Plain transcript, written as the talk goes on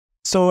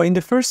So in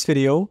the first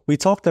video, we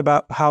talked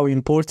about how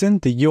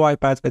important the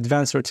UiPath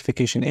Advanced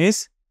certification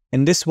is.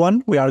 In this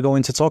one, we are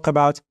going to talk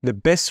about the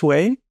best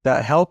way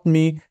that helped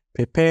me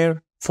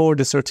prepare for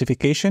the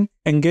certification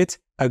and get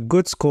a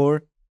good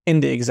score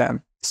in the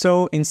exam.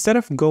 So instead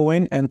of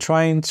going and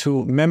trying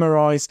to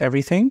memorize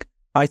everything,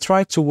 I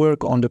tried to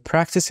work on the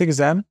practice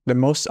exam the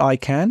most I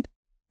can.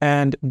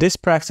 And this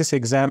practice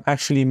exam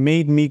actually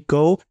made me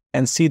go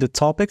and see the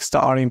topics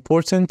that are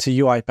important to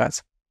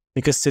UiPath.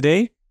 Because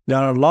today, there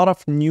are a lot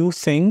of new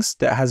things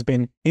that has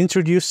been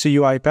introduced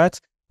to UiPath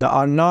that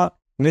are not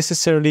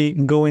necessarily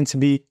going to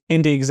be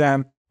in the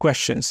exam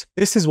questions.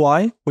 This is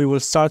why we will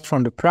start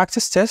from the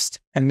practice test,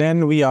 and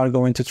then we are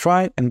going to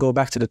try and go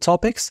back to the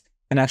topics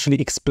and actually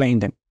explain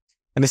them.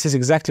 And this is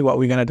exactly what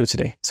we're going to do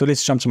today. So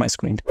let's jump to my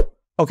screen.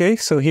 Okay,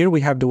 so here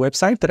we have the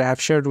website that I have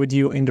shared with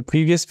you in the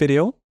previous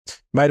video.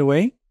 By the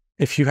way,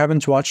 if you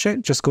haven't watched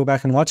it, just go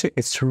back and watch it.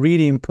 It's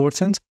really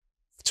important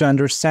to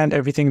understand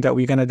everything that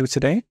we're going to do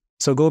today.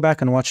 So go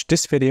back and watch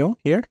this video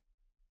here.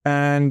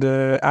 And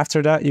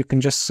after that, you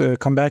can just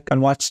come back and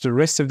watch the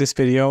rest of this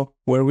video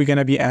where we're going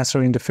to be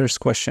answering the first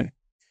question.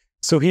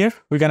 So here,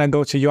 we're going to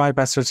go to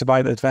UiPath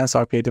Certified Advanced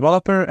RPA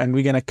Developer, and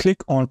we're going to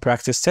click on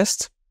Practice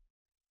Test.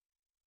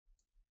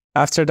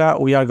 After that,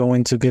 we are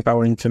going to give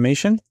our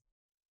information.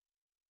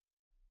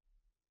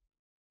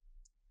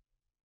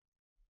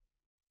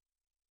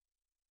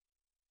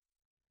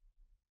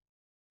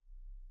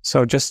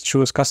 So just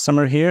choose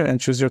customer here and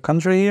choose your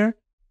country here.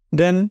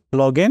 Then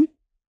log in.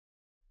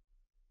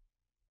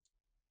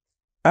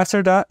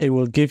 After that, it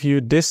will give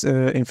you this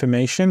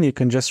information. You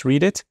can just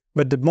read it.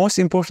 But the most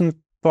important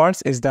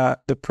part is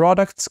that the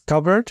products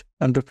covered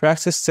under the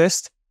practice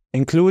test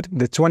include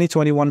the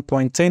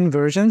 2021.10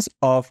 versions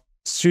of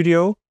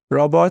Studio,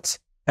 Robot,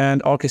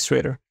 and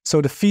Orchestrator. So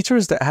the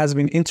features that has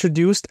been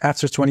introduced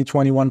after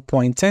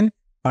 2021.10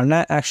 are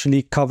not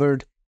actually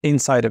covered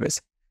inside of it.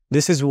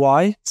 This is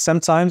why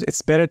sometimes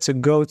it's better to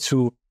go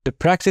to the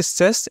practice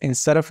test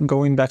instead of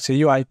going back to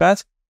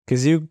UiPath,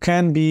 because you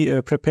can be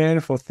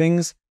preparing for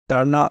things that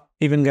are not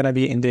even going to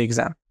be in the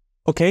exam.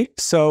 Okay,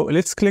 so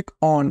let's click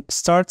on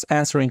Start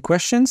Answering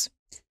Questions.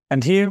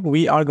 And here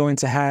we are going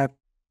to have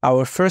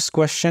our first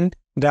question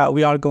that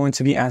we are going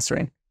to be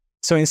answering.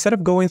 So instead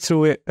of going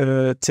through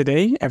it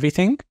today,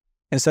 everything,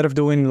 instead of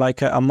doing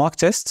like a mock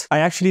test, I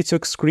actually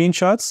took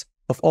screenshots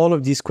of all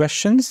of these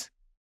questions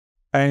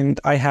and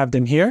I have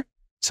them here.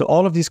 So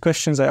all of these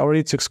questions, I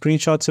already took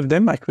screenshots of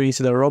them. I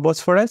created a robot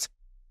for it.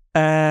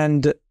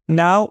 And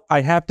now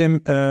I have them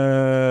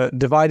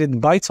divided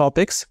by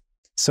topics.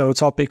 So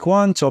topic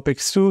 1,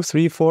 topics 2,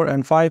 3, 4,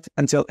 and 5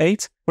 until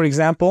 8. For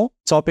example,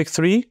 topic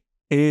 3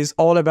 is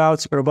all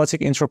about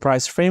Robotic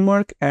Enterprise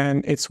Framework,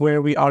 and it's where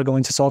we are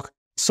going to talk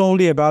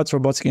solely about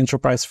Robotic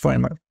Enterprise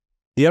Framework.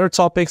 The other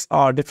topics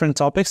are different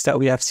topics that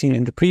we have seen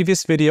in the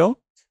previous video,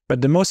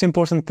 but the most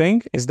important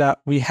thing is that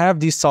we have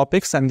these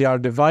topics and they are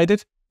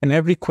divided, and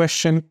every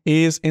question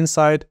is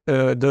inside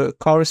the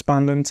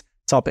correspondent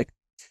topic.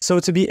 So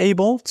to be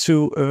able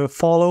to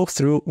follow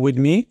through with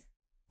me,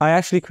 I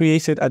actually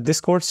created a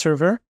Discord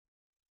server.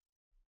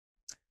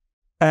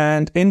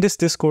 And in this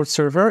Discord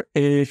server,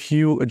 if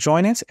you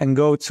join it and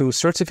go to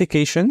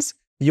certifications,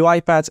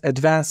 UiPath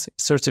Advanced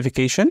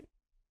Certification,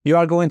 you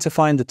are going to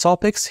find the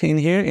topics in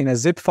here in a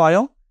zip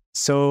file.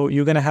 So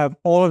you're going to have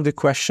all of the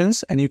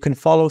questions and you can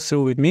follow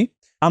through with me.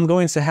 I'm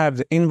going to have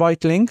the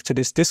invite link to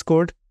this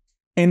Discord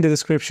in the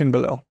description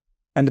below.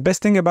 And the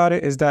best thing about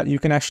it is that you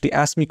can actually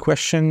ask me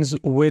questions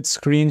with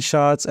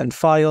screenshots and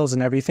files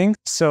and everything.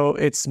 So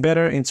it's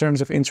better in terms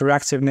of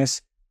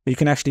interactiveness. You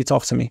can actually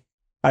talk to me.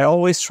 I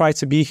always try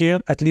to be here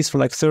at least for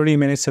like 30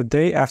 minutes a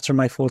day after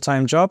my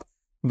full-time job,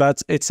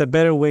 but it's a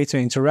better way to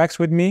interact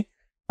with me.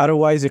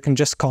 Otherwise, you can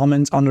just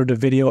comment under the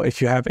video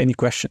if you have any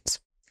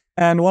questions.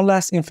 And one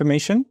last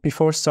information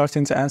before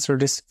starting to answer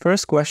this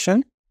first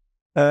question.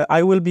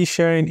 I will be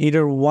sharing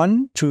either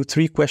 1 to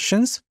 3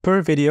 questions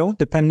per video,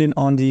 depending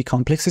on the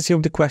complexity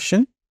of the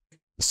question.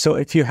 So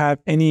if you have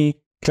any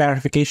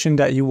clarification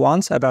that you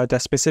want about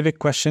that specific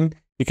question,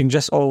 you can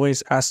just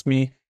always ask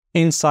me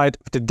inside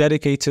the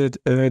dedicated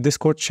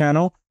Discord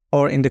channel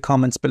or in the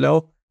comments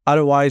below.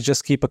 Otherwise,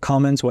 just keep a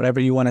comment, whatever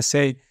you want to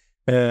say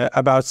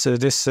about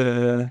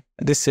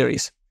this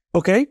series.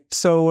 Okay,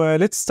 so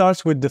let's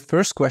start with the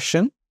first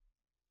question,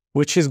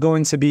 which is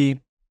going to be: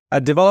 a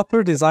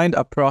developer designed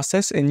a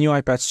process in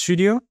UiPath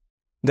Studio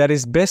that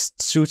is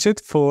best suited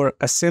for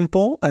a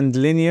simple and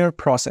linear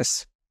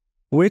process.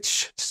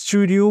 Which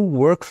Studio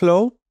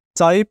workflow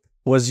type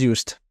was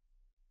used?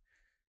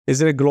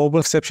 Is it a global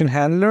exception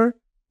handler,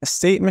 a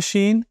state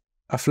machine,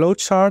 a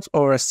flowchart,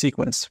 or a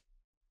sequence?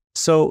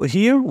 So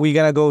here we're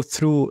going to go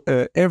through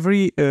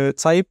every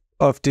type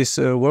of these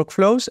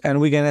workflows,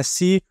 and we're going to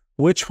see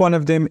which one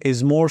of them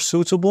is more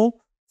suitable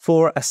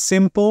for a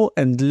simple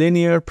and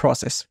linear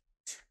process.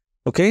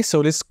 Okay, so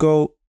let's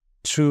go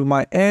to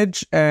my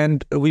Edge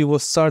and we will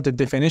start the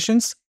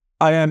definitions.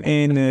 I am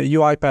in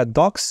UiPath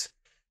Docs.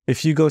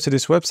 If you go to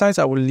this website,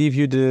 I will leave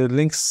you the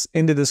links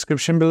in the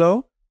description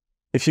below.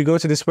 If you go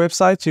to this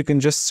website, you can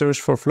just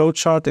search for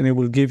flowchart and it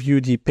will give you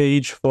the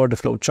page for the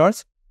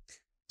flowchart.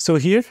 So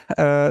here,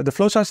 the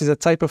flowchart is a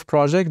type of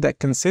project that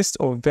consists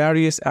of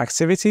various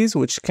activities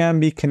which can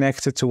be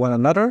connected to one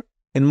another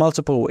in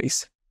multiple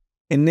ways,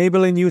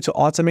 enabling you to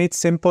automate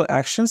simple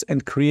actions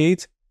and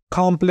create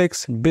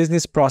complex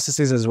business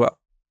processes as well.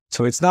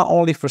 So it's not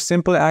only for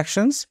simple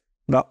actions,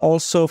 but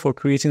also for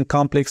creating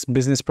complex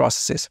business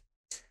processes.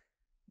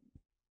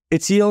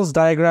 It yields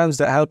diagrams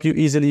that help you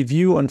easily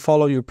view and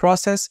follow your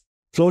process.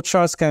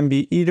 Flowcharts can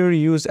be either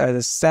used as a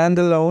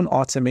standalone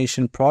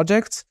automation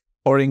project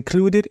or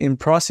included in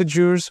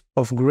procedures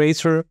of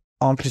greater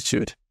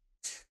amplitude.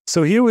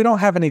 So here we don't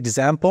have an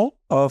example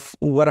of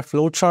what a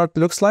flowchart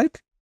looks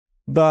like,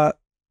 but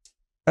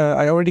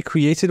I already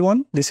created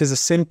one. This is a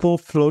simple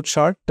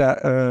flowchart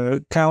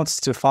that counts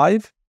to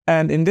 5.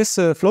 And in this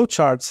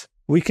flowchart,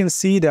 we can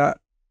see that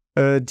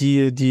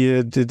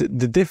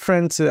the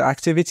different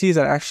activities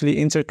are actually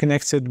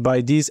interconnected by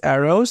these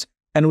arrows,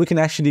 and we can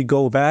actually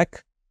go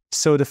back.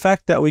 So the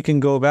fact that we can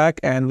go back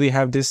and we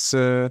have this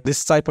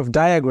type of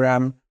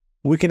diagram,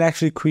 we can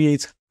actually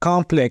create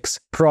complex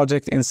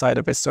project inside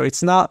of it. So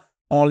it's not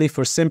only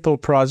for simple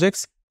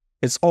projects,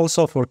 it's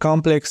also for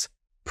complex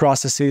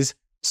processes.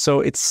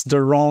 So it's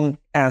the wrong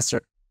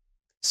answer.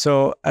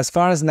 So as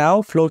far as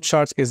now,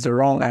 flowchart is the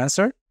wrong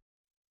answer.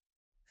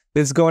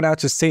 Let's go now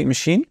to state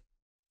machine.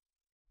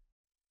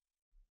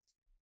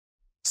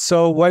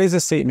 So what is a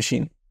state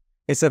machine?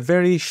 It's a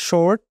very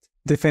short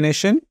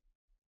definition,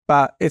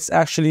 but it's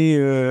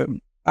actually,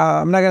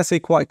 I'm not going to say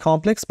quite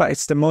complex, but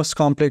it's the most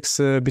complex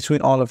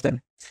between all of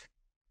them.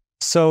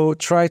 So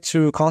try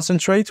to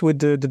concentrate with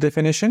the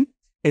definition.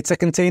 It's a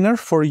container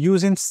for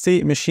using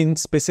state machine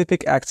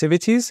specific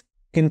activities,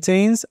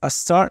 contains a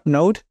start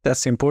node,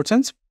 that's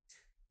important,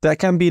 that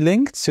can be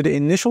linked to the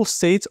initial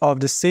state of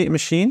the state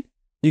machine.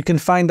 You can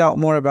find out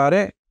more about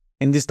it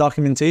in these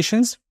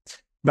documentations,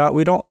 but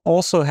we don't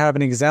also have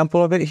an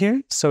example of it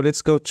here. So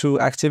let's go to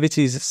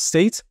activities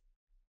state.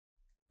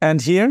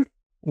 And here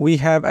we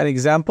have an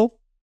example.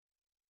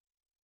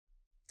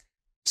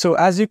 So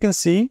as you can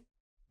see,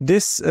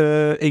 this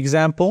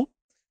example,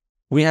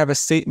 we have a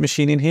state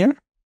machine in here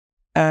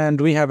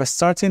and we have a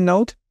starting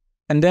node.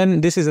 And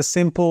then this is a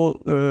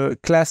simple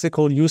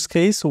classical use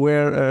case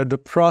where the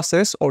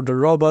process or the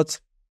robot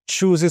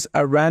chooses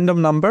a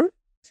random number.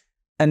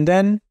 And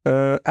then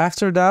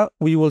after that,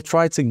 we will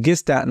try to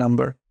guess that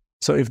number.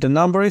 So if the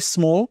number is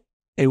small,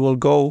 it will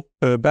go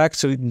back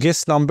to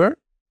guess number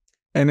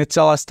and it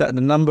tells us that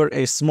the number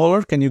is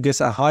smaller. Can you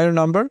guess a higher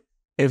number?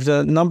 If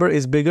the number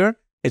is bigger,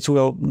 it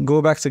will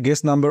go back to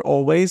guess number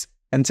always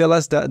and tell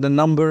us that the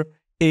number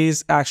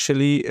is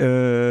actually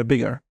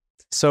bigger.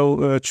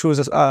 So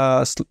choose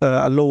a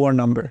lower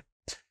number.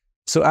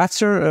 So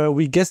after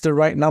we guess the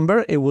right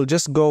number, it will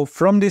just go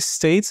from this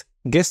state,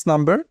 guess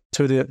number,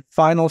 to the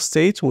final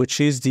state,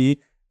 which is the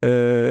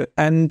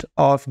end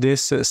of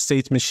this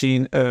state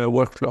machine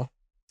workflow.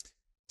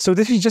 So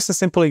this is just a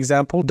simple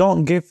example.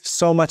 Don't give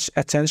so much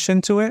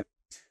attention to it.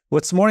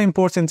 What's more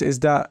important is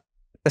that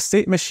a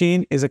state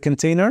machine is a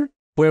container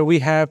where we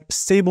have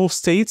stable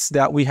states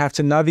that we have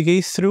to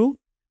navigate through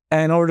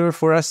in order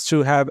for us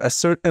to have a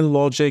certain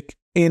logic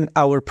in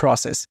our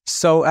process.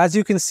 So as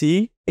you can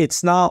see,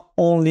 it's not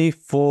only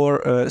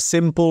for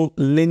simple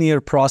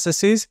linear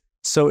processes,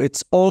 so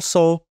it's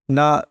also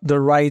not the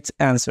right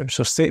answer.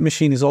 So state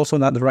machine is also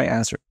not the right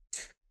answer.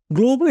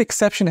 Global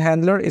exception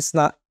handler is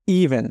not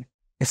even.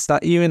 It's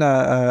not even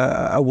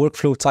a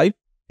workflow type.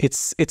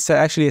 It's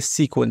actually a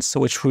sequence,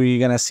 which we're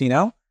gonna see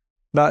now.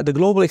 But the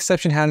global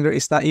exception handler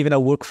is not even a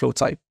workflow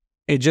type.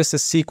 It's just a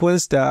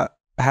sequence that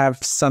have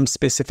some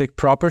specific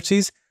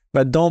properties,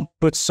 but don't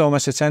put so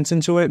much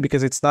attention to it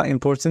because it's not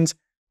important.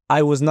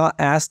 I was not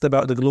asked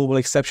about the global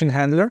exception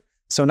handler.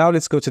 So now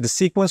let's go to the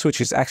sequence,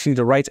 which is actually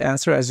the right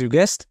answer, as you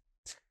guessed,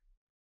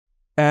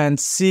 and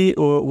see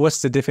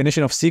what's the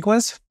definition of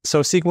sequence.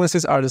 So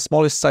sequences are the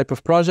smallest type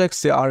of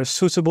projects. They are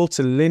suitable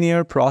to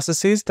linear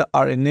processes that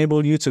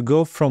enable you to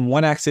go from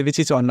one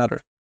activity to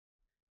another.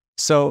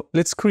 So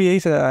let's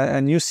create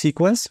a new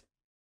sequence.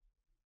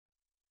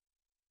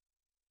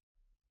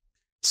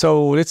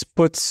 So let's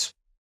put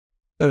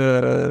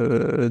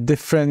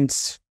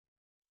different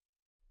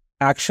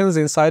actions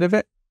inside of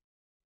it.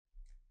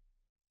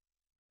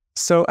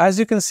 So as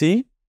you can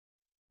see,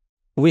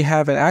 we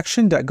have an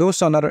action that goes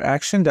to another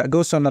action that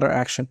goes to another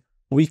action.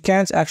 We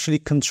can't actually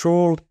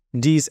control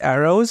these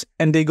arrows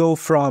and they go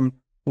from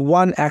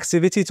one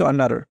activity to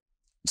another.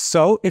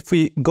 So if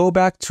we go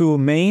back to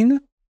main,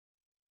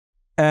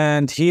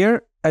 and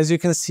here, as you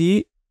can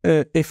see,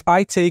 if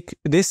I take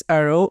this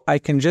arrow, I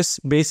can just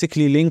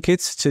basically link it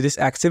to this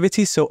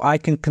activity so I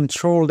can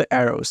control the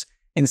arrows.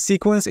 In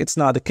sequence, it's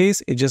not the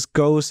case. It just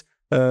goes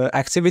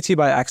activity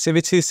by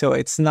activity. So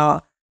it's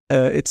not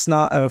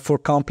for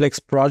complex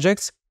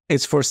projects.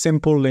 It's for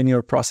simple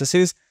linear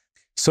processes.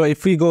 So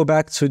if we go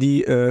back to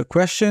the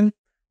question,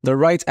 the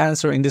right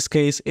answer in this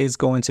case is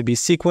going to be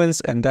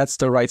sequence, and that's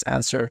the right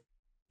answer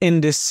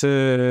in this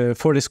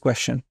for this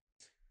question.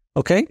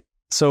 Okay.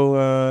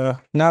 So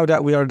now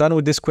that we are done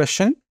with this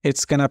question,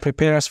 it's gonna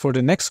prepare us for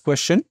the next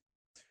question,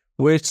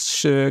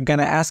 which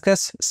gonna ask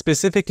us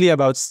specifically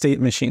about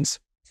state machines.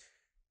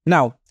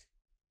 Now,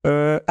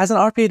 as an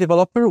RPA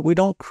developer, we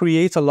don't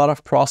create a lot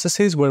of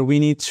processes where we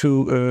need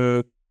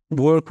to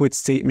work with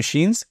state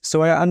machines.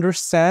 So I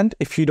understand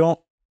if you don't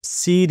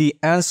see the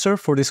answer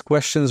for these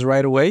questions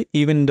right away,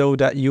 even though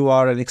that you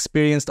are an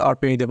experienced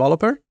RPA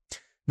developer,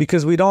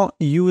 because we don't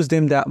use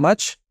them that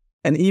much.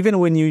 And even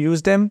when you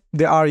use them,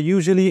 they are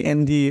usually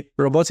in the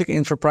robotic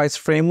enterprise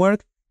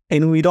framework,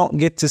 and we don't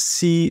get to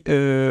see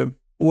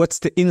what's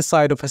the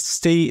inside of a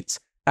state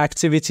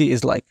activity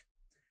is like.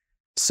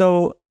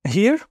 So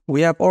here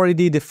we have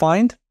already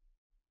defined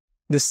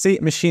the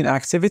state machine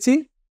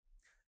activity.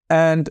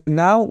 And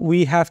now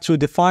we have to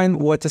define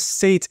what a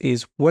state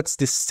is, what's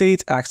the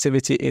state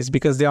activity is,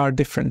 because they are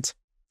different.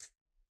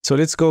 So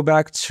let's go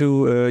back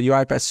to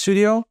UiPath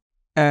Studio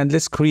and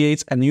let's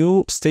create a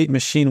new state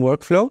machine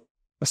workflow.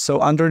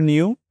 So under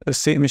new, a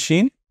state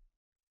machine.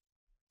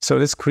 So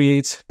let's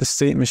create the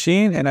state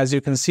machine. And as you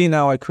can see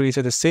now, I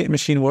created a state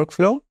machine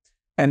workflow.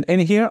 And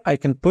in here, I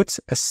can put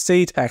a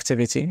state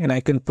activity and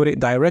I can put it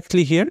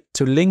directly here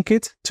to link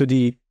it to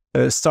the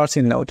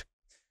starting node.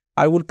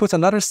 I will put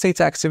another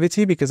state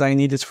activity because I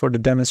need it for the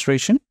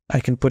demonstration. I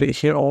can put it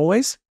here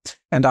always.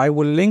 And I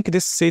will link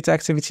this state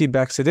activity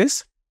back to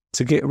this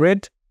to get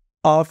rid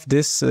of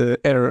this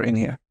error in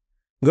here.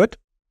 Good.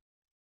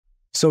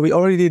 So we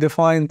already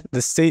defined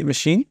the state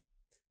machine.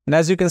 And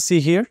as you can see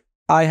here,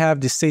 I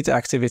have the state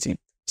activity.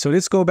 So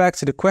let's go back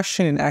to the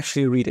question and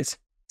actually read it.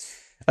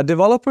 A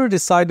developer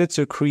decided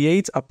to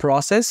create a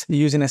process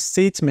using a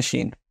state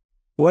machine.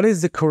 What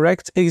is the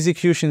correct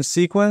execution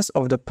sequence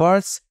of the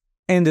parts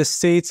in the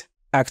state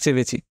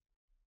activity?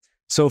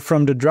 So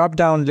from the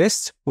drop-down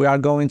list, we are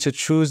going to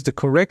choose the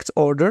correct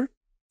order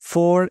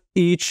for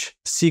each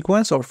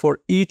sequence or for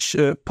each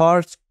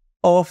part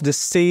of the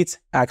state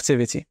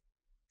activity.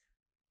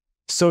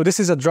 So this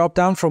is a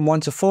drop-down from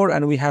 1 to 4,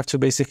 and we have to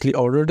basically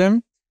order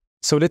them.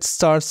 So let's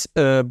start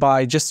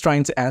by just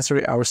trying to answer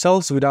it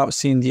ourselves without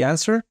seeing the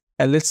answer,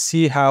 and let's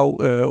see how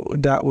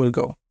that will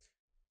go.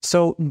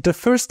 So the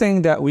first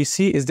thing that we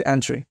see is the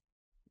entry.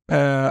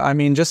 I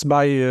mean, just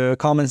by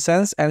common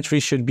sense, entry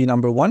should be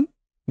number 1,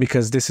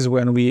 because this is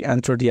when we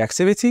enter the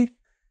activity.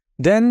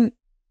 Then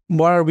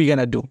what are we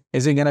gonna do?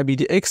 Is it gonna be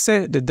the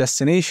exit, the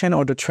destination,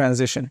 or the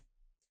transition?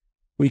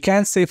 We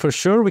can't say for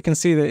sure. We can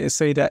say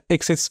that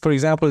exits, for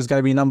example, is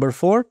gonna be number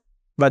 4,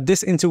 but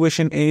this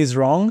intuition is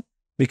wrong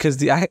because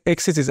the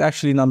exit is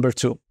actually number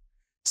 2.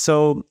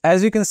 So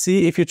as you can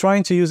see, if you're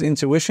trying to use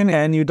intuition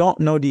and you don't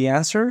know the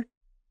answer,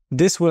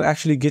 this will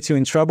actually get you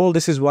in trouble.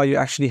 This is why you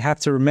actually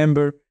have to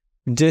remember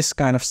this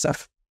kind of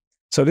stuff.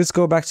 So let's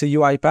go back to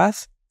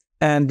UiPath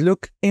and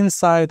look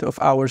inside of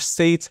our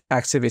state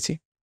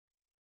activity.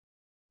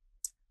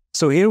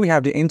 So here we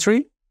have the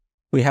entry,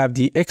 we have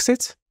the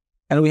exit,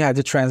 and we have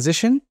the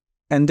transition,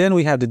 and then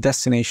we have the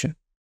destination.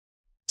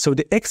 So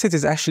the exit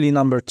is actually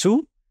number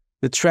 2,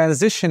 the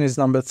transition is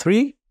number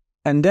 3,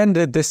 and then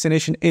the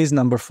destination is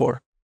number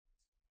 4.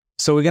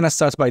 So we're gonna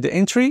start by the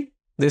entry.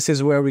 This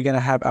is where we're gonna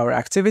have our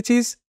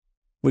activities.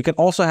 We can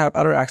also have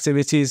other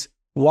activities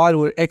while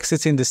we're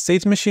exiting the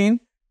state machine.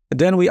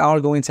 Then we are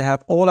going to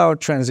have all our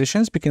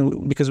transitions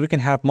because we can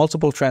have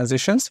multiple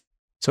transitions.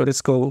 So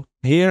let's go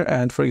here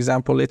and, for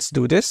example, let's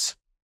do this.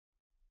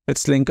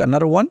 Let's link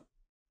another one.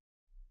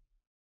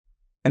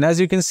 And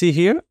as you can see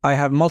here, I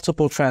have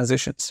multiple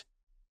transitions.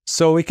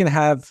 So we can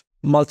have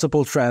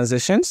multiple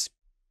transitions.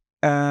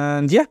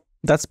 And yeah,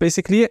 that's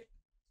basically it.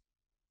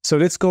 So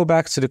let's go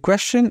back to the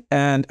question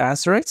and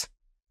answer it.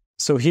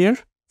 So here,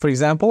 for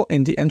example,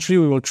 in the entry,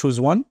 we will choose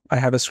 1. I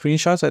have a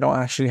screenshot. I don't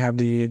actually have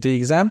the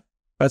exam.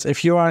 But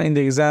if you are in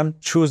the exam,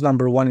 choose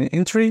number 1 in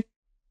entry,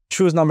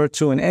 choose number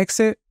 2 in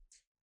exit,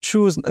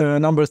 choose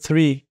number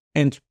 3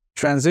 in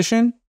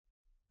transition,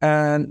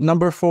 and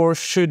number 4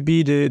 should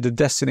be the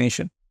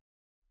destination.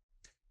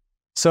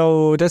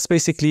 So that's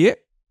basically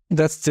it.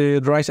 That's the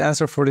right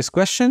answer for this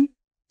question.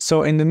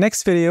 So in the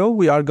next video,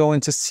 we are going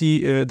to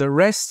see the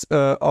rest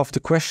of the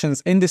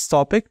questions in this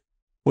topic,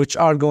 which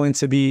are going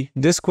to be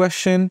this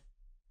question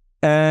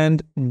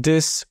and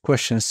this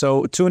question.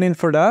 So tune in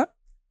for that.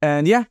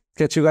 And yeah,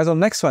 catch you guys on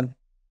the next one.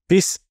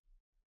 Peace.